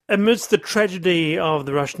Amidst the tragedy of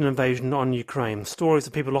the Russian invasion on Ukraine, stories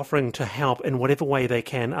of people offering to help in whatever way they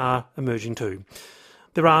can are emerging too.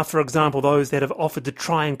 There are, for example, those that have offered to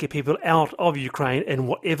try and get people out of Ukraine in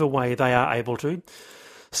whatever way they are able to.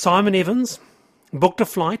 Simon Evans booked a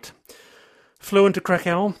flight, flew into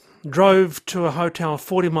Kraków, drove to a hotel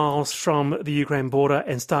 40 miles from the Ukraine border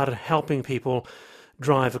and started helping people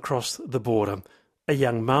drive across the border. A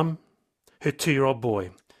young mum, her 2-year-old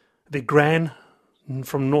boy, their gran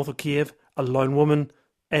from north of Kiev, a lone woman,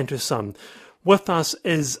 and her son. With us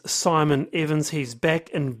is Simon Evans. He's back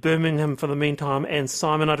in Birmingham for the meantime. And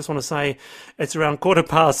Simon, I just want to say it's around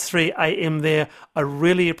 3:15 a.m. there. I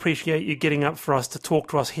really appreciate you getting up for us to talk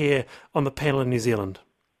to us here on the panel in New Zealand.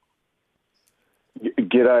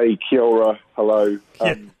 G'day, kia ora, hello.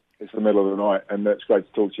 It's the middle of the night and it's great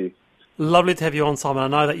to talk to you. Lovely to have you on, Simon. I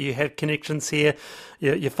know that you have connections here,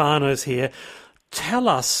 your whānau's here. Tell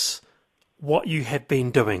us what you have been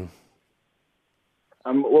doing.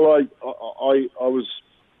 Well, I was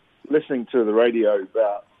listening to the radio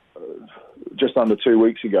about just under 2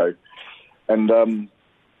 weeks ago, and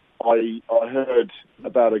I heard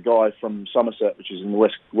about a guy from Somerset, which is in the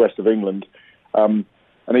west of England, and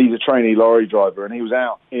he's a trainee lorry driver, and he was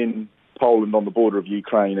out in Poland on the border of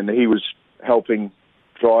Ukraine, and he was helping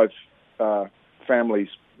drive families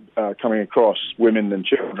coming across, women and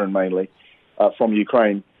children mainly, from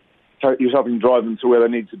Ukraine. So he was helping drive them to where they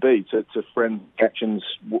needed to be, to friend actions,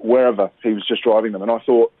 wherever. He was just driving them. And I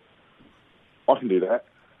thought, I can do that.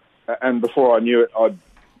 And before I knew it, I'd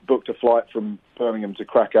booked a flight from Birmingham to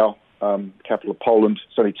Kraków, capital of Poland.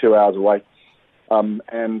 It's only 2 hours away. And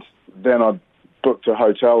then I booked a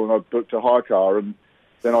hotel and I booked a hire car. And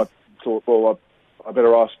then I thought, well, I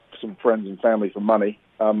better ask some friends and family for money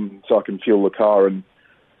so I can fuel the car and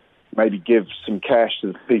maybe give some cash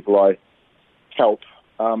to the people I help.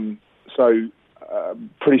 So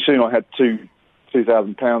pretty soon I had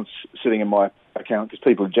 £2,000 sitting in my account because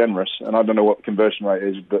people are generous, and I don't know what the conversion rate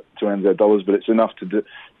is, but to NZ dollars, but it's enough to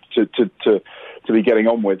be getting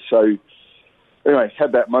on with. So anyway,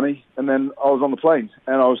 had that money, and then I was on the plane,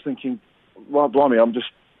 and I was thinking, well, blimey,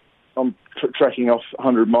 I'm trekking off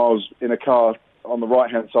 100 miles in a car on the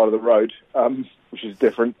right hand side of the road, which is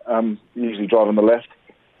different. Usually drive on the left,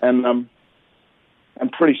 and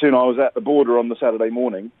pretty soon I was at the border on the Saturday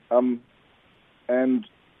morning, and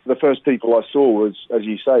the first people I saw was, as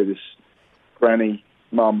you say, this granny,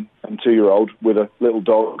 mum and 2-year-old with a little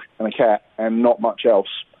dog and a cat and not much else.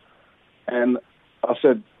 And I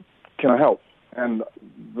said, can I help? And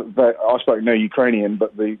I spoke no Ukrainian,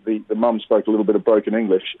 but the mum spoke a little bit of broken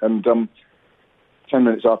English. And 10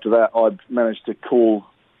 minutes after that, I'd managed to call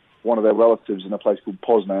one of their relatives in a place called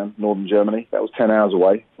Poznan, northern Germany. That was 10 hours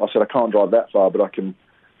away. I said, I can't drive that far, but I can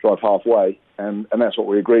drive halfway. And that's what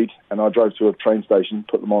we agreed. And I drove to a train station,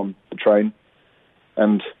 put them on the train,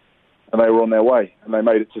 and they were on their way. And they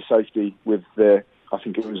made it to safety with their, I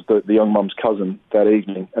think it was the young mum's cousin that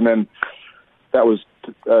evening. And then that was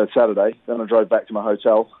Saturday. Then I drove back to my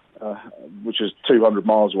hotel, which is 200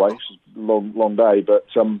 miles away. Which is a long day. But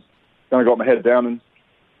then I got my head down and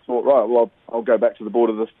thought, right, well, I'll go back to the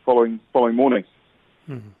border the following morning.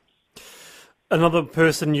 Mm-hmm. Another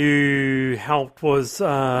person you helped was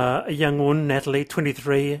a young woman, Natalie,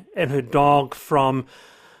 23, and her dog from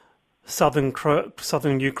southern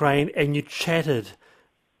Ukraine, and you chatted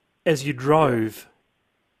as you drove,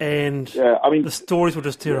 and the stories were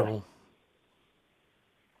just terrible.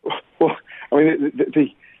 Yeah. Well, I mean,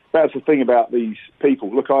 that's the thing about these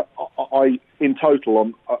people. Look, I in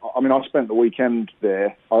total, I spent the weekend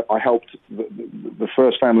there. I helped the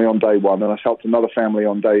first family on day one, and I helped another family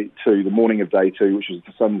on day two, the morning of day two, which was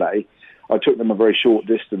the Sunday. I took them a very short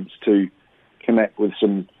distance to connect with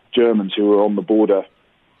some Germans who were on the border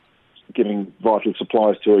giving vital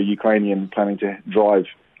supplies to a Ukrainian planning to drive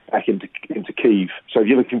back into Kyiv. So if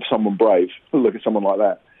you're looking for someone brave, look at someone like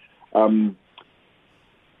that.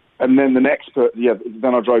 And then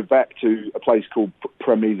then I drove back to a place called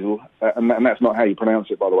Przemysl, and that's not how you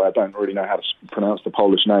pronounce it, by the way. I don't really know how to pronounce the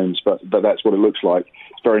Polish names, but that's what it looks like.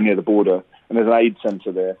 It's very near the border, and there's an aid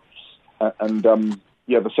centre there.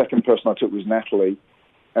 The second person I took was Natalie,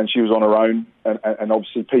 and she was on her own, and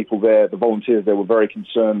obviously people there, the volunteers there, were very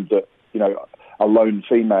concerned that, a lone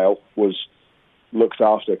female was looked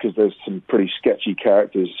after, because there's some pretty sketchy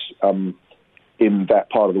characters in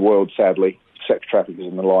that part of the world, sadly. Sex traffickers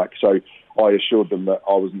and the like. So I assured them that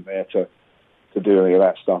I wasn't there to do any of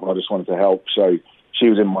that stuff. I just wanted to help. So she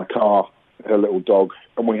was in my car, her little dog,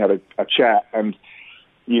 and we had a chat. And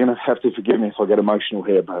you're going to have to forgive me if I get emotional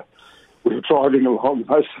here, but we were driving along.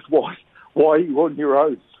 I said, why are you on your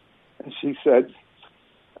own? And she said,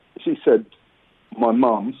 my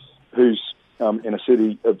mum, who's in a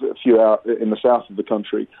city a few hours in the south of the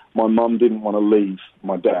country, my mum didn't want to leave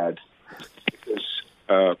my dad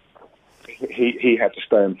because he had to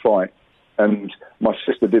stay and fight, and my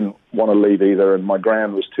sister didn't want to leave either, and my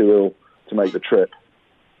gran was too ill to make the trip.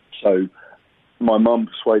 So my mum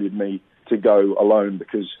persuaded me to go alone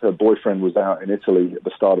because her boyfriend was out in Italy at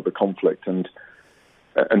the start of the conflict, and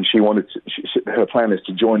she wanted to, her plan is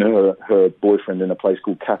to join her boyfriend in a place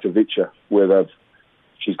called Katowice, where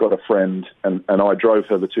she's got a friend, and I drove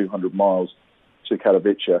her the 200 miles to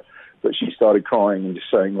Katowice, but she started crying and just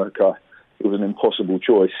saying, look, it was an impossible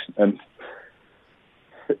choice, and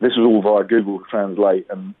this was all via Google Translate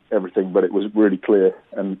and everything, but it was really clear,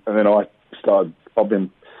 and then I've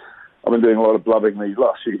been doing a lot of blubbing these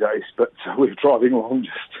last few days, but we were driving along,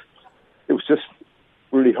 it was just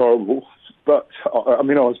really horrible. But I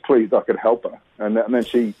mean, I was pleased I could help her, and then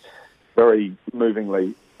she, very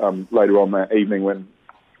movingly, later on that evening, when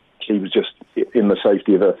she was just in the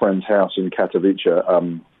safety of her friend's house in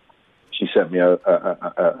Katowice, she sent me a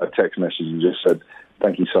text message and just said,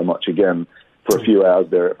 "Thank you so much again." For a few hours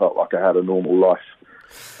there, it felt like I had a normal life,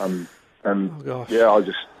 I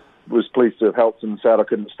just was pleased to have helped and sad I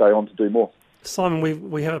couldn't stay on to do more. Simon,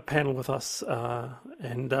 we have a panel with us,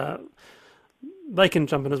 and they can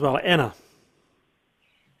jump in as well. Anna.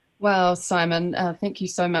 Well, Simon, thank you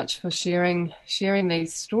so much for sharing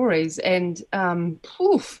these stories. And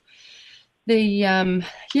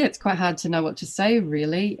it's quite hard to know what to say,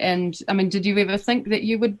 really. And I mean, did you ever think that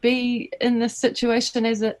you would be in this situation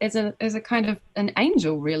as a kind of an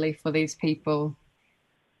angel, really, for these people?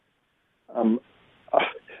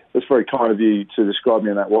 It's very kind of you to describe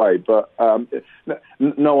me in that way, but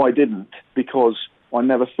no, I didn't, because I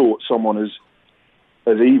never thought someone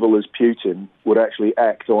as evil as Putin would actually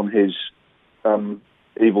act on his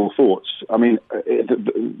evil thoughts. I mean,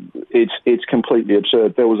 it's completely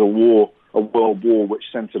absurd. There was a world war, which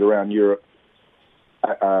centered around Europe,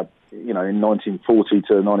 in 1940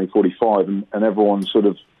 to 1945, and everyone sort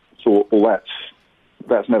of thought, well,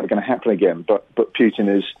 that's never going to happen again. But Putin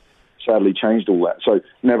has sadly changed all that. So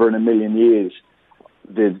never in a million years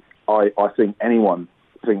did I think anyone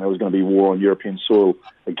think there was going to be war on European soil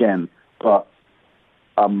again. But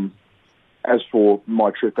as for my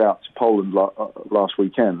trip out to Poland last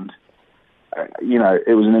weekend,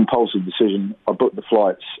 it was an impulsive decision. I booked the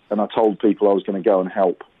flights and I told people I was going to go and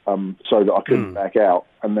help so that I couldn't back out.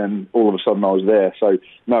 And then all of a sudden I was there. So,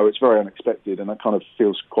 no, it's very unexpected, and it kind of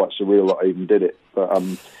feels quite surreal that I even did it. But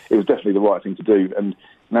it was definitely the right thing to do. And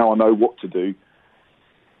now I know what to do.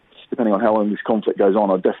 Depending on how long this conflict goes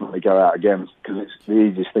on, I'll definitely go out again, because it's the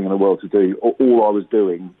easiest thing in the world to do. All I was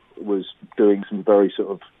doing was doing some very sort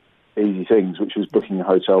of easy things, which was booking a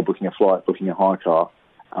hotel, booking a flight, booking a hire car,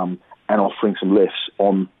 and offering some lifts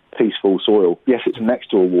on peaceful soil. Yes, it's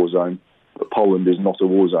next to a war zone, but Poland is not a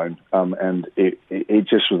war zone, and it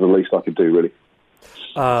just was the least I could do, really.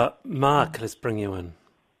 Mark, let's bring you in.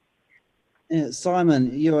 Yeah,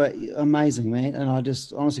 Simon, you're amazing, man, and I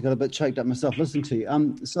just honestly got a bit choked up myself listening to you.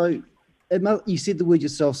 So you said the word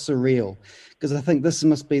yourself, surreal, because I think this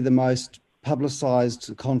must be the most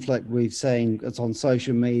publicised conflict we've seen. It's on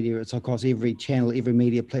social media, it's across every channel, every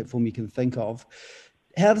media platform you can think of.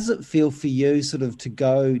 How does it feel for you sort of to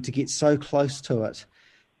get so close to it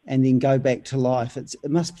and then go back to life? It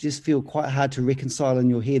must just feel quite hard to reconcile in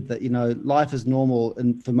your head that, life is normal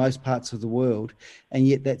for most parts of the world, and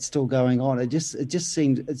yet that's still going on. It just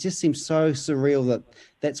seems so surreal that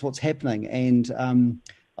that's what's happening. And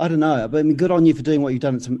I don't know, but I mean, good on you for doing what you've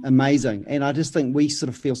done. It's amazing. And I just think we sort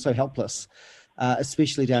of feel so helpless,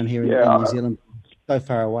 especially down here in New Zealand, so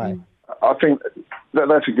far away. I think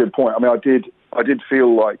that's a good point. I mean, I did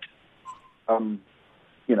feel like, I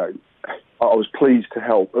was pleased to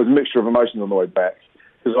help. It was a mixture of emotions on the way back,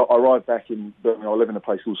 because I arrived back in Birmingham. I live in a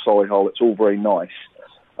place called Solihull. It's all very nice.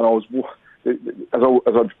 And as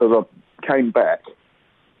I came back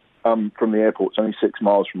from the airport, it's only 6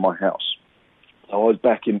 miles from my house. So I was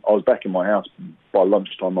back in my house by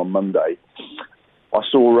lunchtime on Monday. I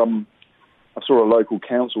saw a local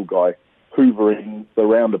council guy hoovering the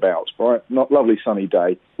roundabouts, right? Not lovely sunny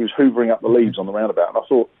day. He was hoovering up the leaves on the roundabout. And I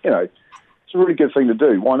thought, it's a really good thing to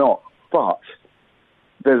do. Why not? But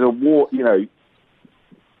there's a war,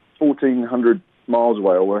 1,400 miles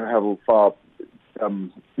away, or however far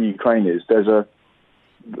Ukraine is. There's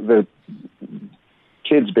the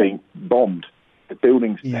kids being bombed, the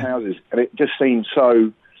buildings, the houses, and it just seems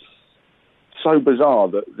so bizarre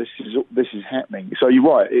that this is happening. So you're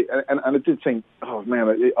right, and I did think, oh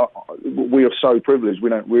man, we are so privileged. We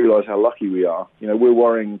don't realise how lucky we are. We're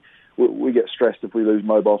worrying. We get stressed if we lose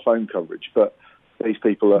mobile phone coverage, but These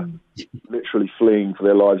people are literally fleeing for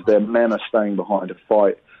their lives. Their men are staying behind to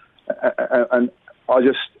fight. And I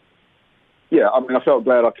just, I felt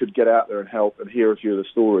glad I could get out there and help and hear a few of the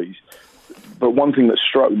stories. But one thing that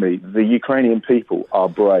struck me, the Ukrainian people are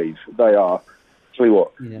brave. They are. Tell you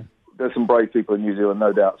what, there's some brave people in New Zealand,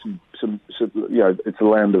 no doubt. Some it's a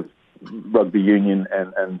land of rugby union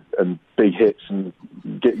and big hits and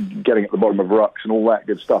getting at the bottom of rucks and all that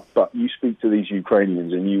good stuff. But you speak to these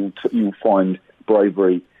Ukrainians and you'll find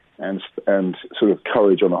bravery and sort of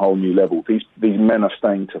courage on a whole new level. These men are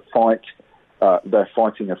staying to fight. They're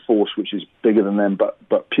fighting a force which is bigger than them.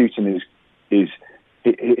 But Putin is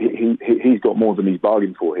he's got more than he's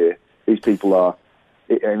bargained for here. These people are,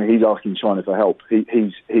 and he's asking China for help.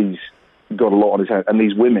 He's got a lot on his hands. And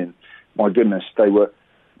these women, my goodness, there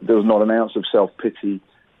was not an ounce of self-pity.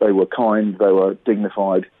 They were kind, they were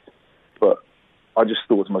dignified. But I just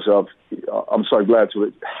thought to myself, I'm so glad to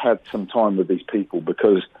have had some time with these people,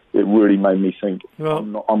 because it really made me think,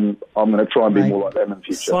 well, I'm going to try and be more like them in the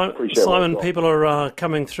future. Simon, people are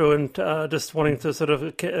coming through and just wanting to sort of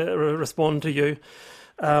respond to you.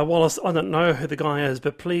 Wallace, I don't know who the guy is,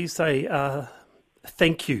 but please say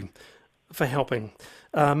thank you for helping.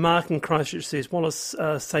 Mark in Christchurch says, Wallace,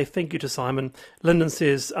 say thank you to Simon. Lyndon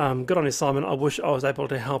says, good on you, Simon. I wish I was able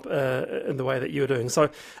to help in the way that you're doing. So,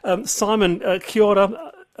 Simon, kia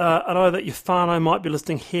ora. I know that your whānau might be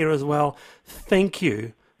listening here as well. Thank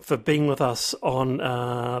you for being with us on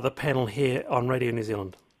the panel here on Radio New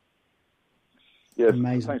Zealand. Yes,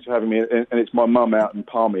 amazing. Thanks for having me. And it's my mum out in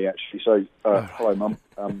Palmy, actually. So, hello, Mum.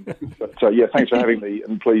 Thanks for having me.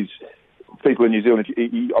 And please, people in New Zealand,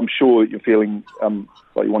 I'm sure that you're feeling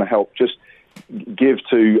like you want to help. Just give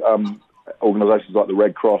to organisations like the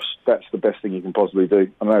Red Cross. That's the best thing you can possibly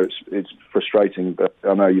do. I know it's frustrating, but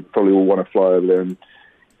I know you probably all want to fly over there and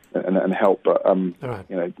help. But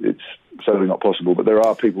it's certainly not possible. But there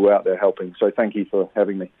are people out there helping. So thank you for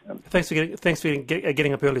having me. Thanks for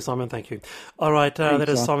getting up early, Simon. Thank you. All right, that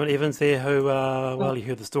is Simon Evans there. Who you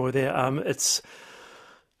heard the story there. It's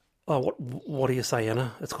what do you say,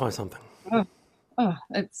 Anna? It's quite something.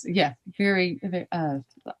 It's very, very I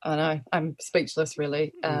know, I'm speechless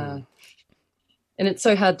really. And it's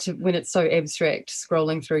so hard when it's so abstract,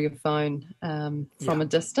 scrolling through your phone from a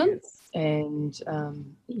distance. And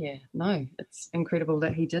it's incredible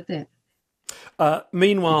that he did that.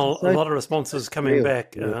 Meanwhile, a lot of responses coming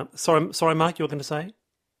back. Sorry, Mark, you were going to say?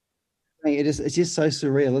 It's just so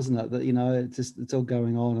surreal, isn't it? That it's all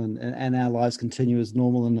going on, and our lives continue as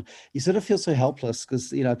normal, and you sort of feel so helpless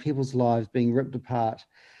because people's lives being ripped apart.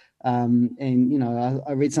 I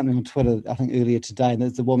read something on Twitter, I think earlier today, and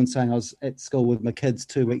there's a woman saying, I was at school with my kids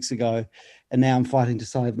 2 weeks ago, and now I'm fighting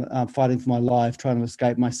for my life, trying to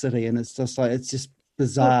escape my city, and it's just like, it's just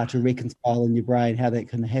bizarre to reconcile in your brain how that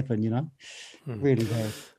can happen. Really bad.